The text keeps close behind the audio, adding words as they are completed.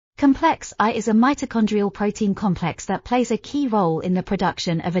Complex I is a mitochondrial protein complex that plays a key role in the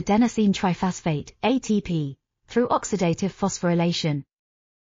production of adenosine triphosphate, ATP, through oxidative phosphorylation.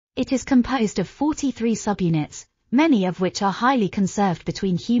 It is composed of 43 subunits, many of which are highly conserved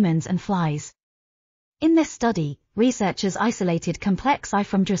between humans and flies. In this study, researchers isolated complex I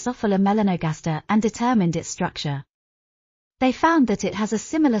from Drosophila melanogaster and determined its structure. They found that it has a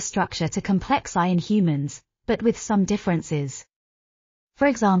similar structure to complex I in humans, but with some differences. For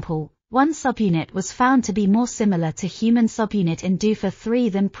example, one subunit was found to be more similar to human subunit in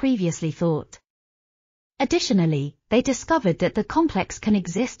DUFA3 than previously thought. Additionally, they discovered that the complex can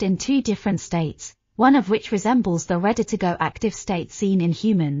exist in two different states, one of which resembles the ready-to-go active state seen in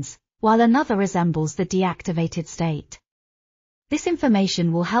humans, while another resembles the deactivated state. This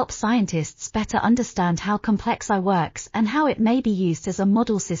information will help scientists better understand how complex I works and how it may be used as a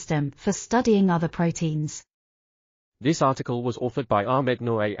model system for studying other proteins. This article was authored by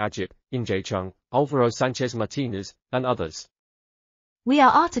Ahmed-Noor, Agip, Injae, Chung, Alvaro, Sanchez-Martinez, and others. We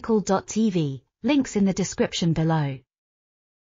are RTCLTV, links in the description below.